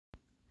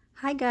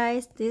Hi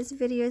guys, this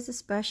video is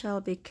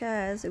special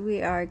because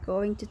we are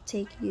going to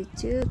take you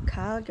to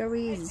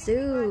Calgary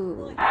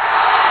Zoo.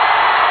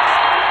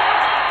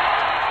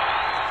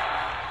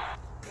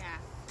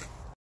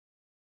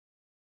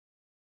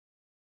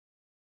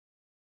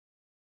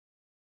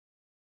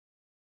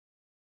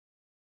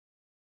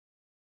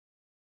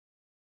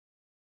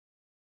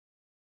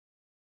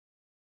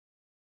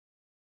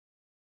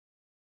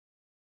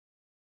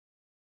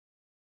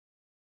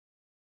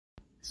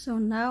 So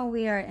now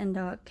we are in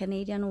the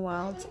Canadian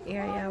Wilds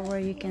area where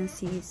you can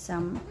see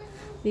some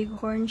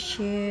bighorn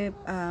sheep,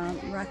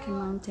 Rocky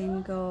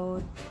Mountain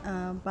goat,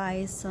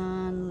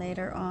 bison.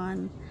 Later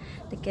on,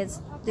 the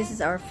kids, this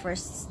is our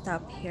first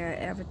stop here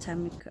every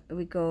time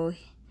we go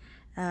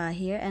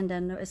here, and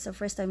then it's the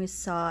first time we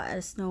saw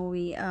a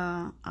snowy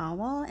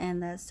owl,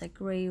 and that's a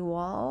gray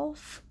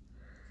wolf.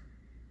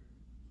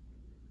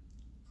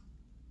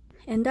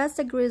 And that's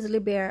the grizzly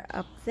bear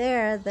up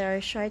there. They're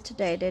shy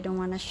today. They don't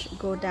want to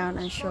go down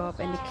and show up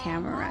in the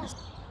cameras.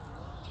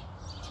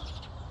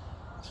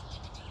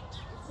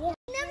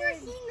 Never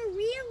seen a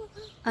real.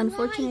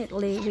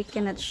 Unfortunately, we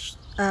cannot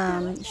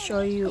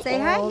show you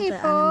all the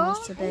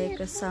animals today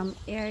because some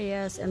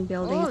areas and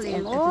buildings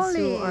at the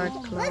zoo are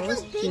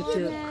closed due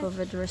to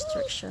COVID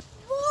restrictions.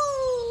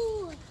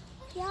 Whoa!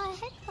 Yeah,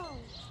 hippos.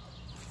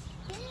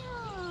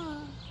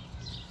 Yeah.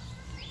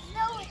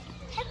 So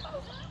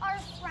hippos are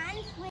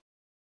friends with.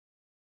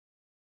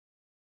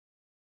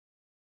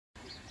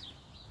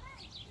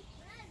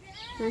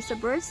 There's a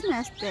bird's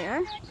nest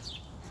there.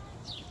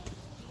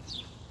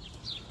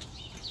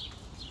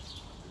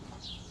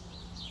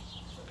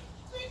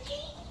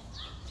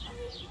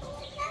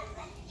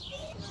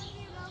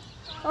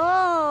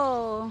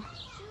 Oh!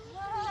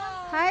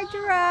 Hi,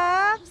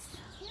 giraffes!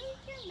 And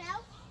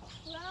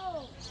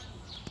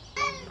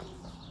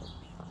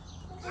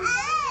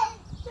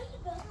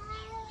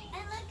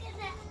look at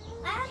that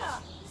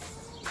adult.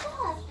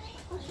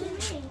 What's the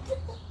name?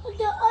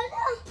 The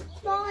other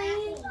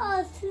falling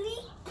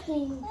asleep. I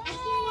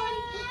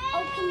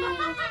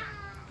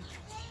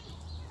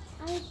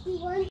see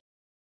one.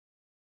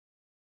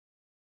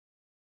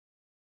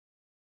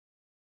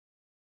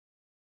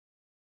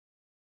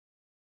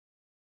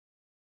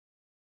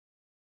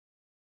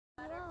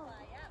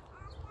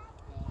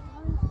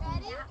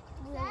 Ready?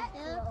 Set.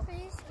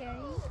 Pretty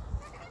scary.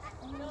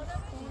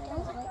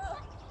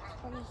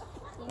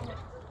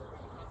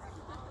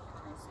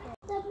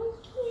 The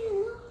monkey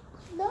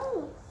no.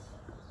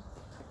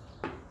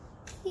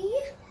 See?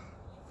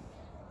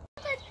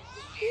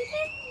 This is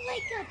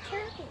like a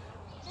turtle.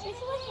 This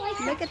was like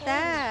Look at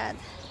that!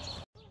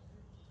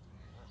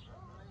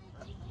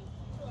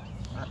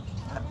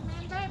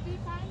 Remember, be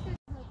kind to.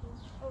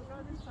 Oh, the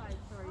other side,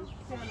 sorry.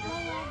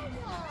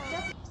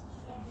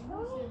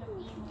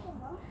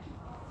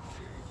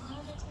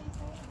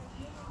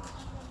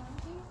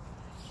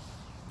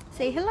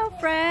 Say hello,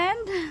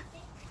 friend!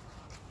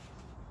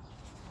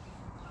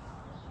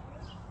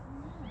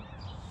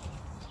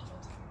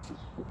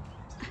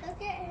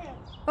 Look at him.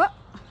 Oh!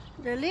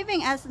 They're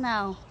leaving us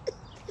now.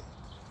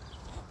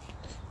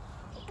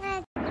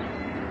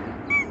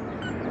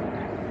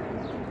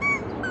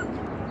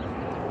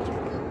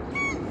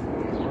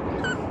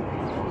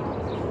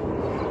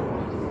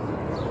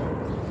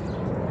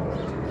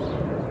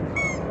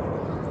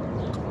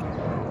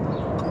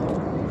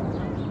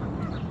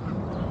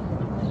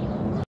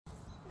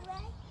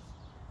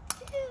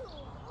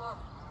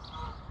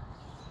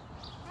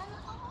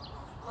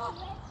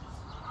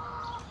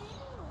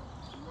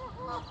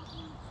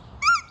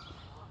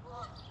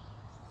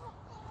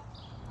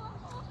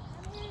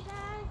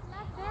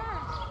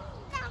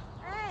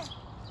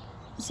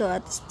 So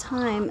at this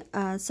time,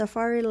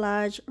 Safari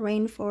Lodge,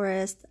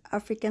 Rainforest,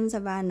 African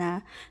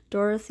Savannah,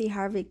 Dorothy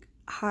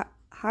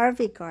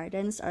Harvie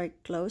Gardens are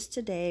closed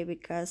today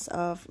because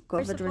of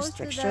COVID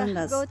restriction.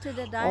 That's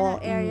all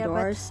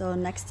indoors. So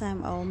next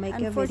time I'll make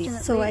a video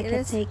so I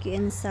can take you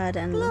inside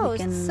and we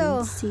can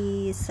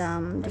see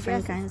some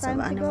different kinds of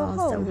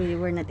animals that we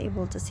were not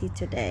able to see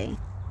today.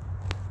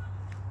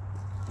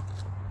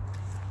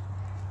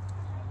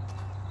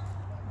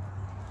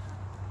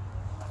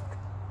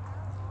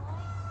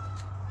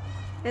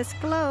 It's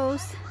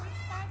closed.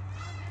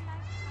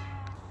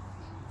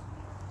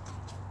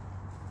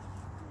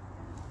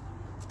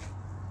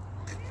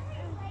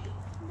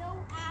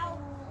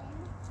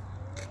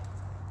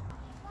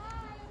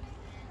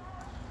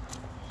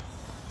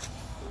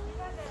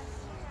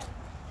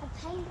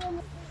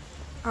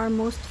 Our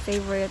most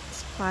favorite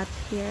spot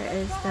here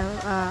is the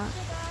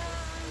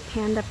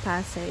Panda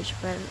Passage,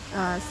 but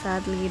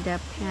sadly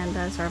the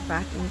pandas are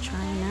back in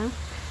China.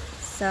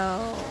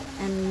 So,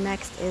 and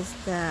next is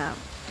the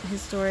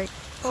historic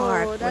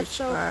park,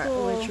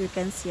 which we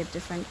can see a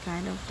different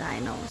kind of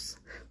dinos.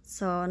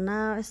 So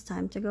now it's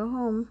time to go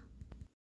home.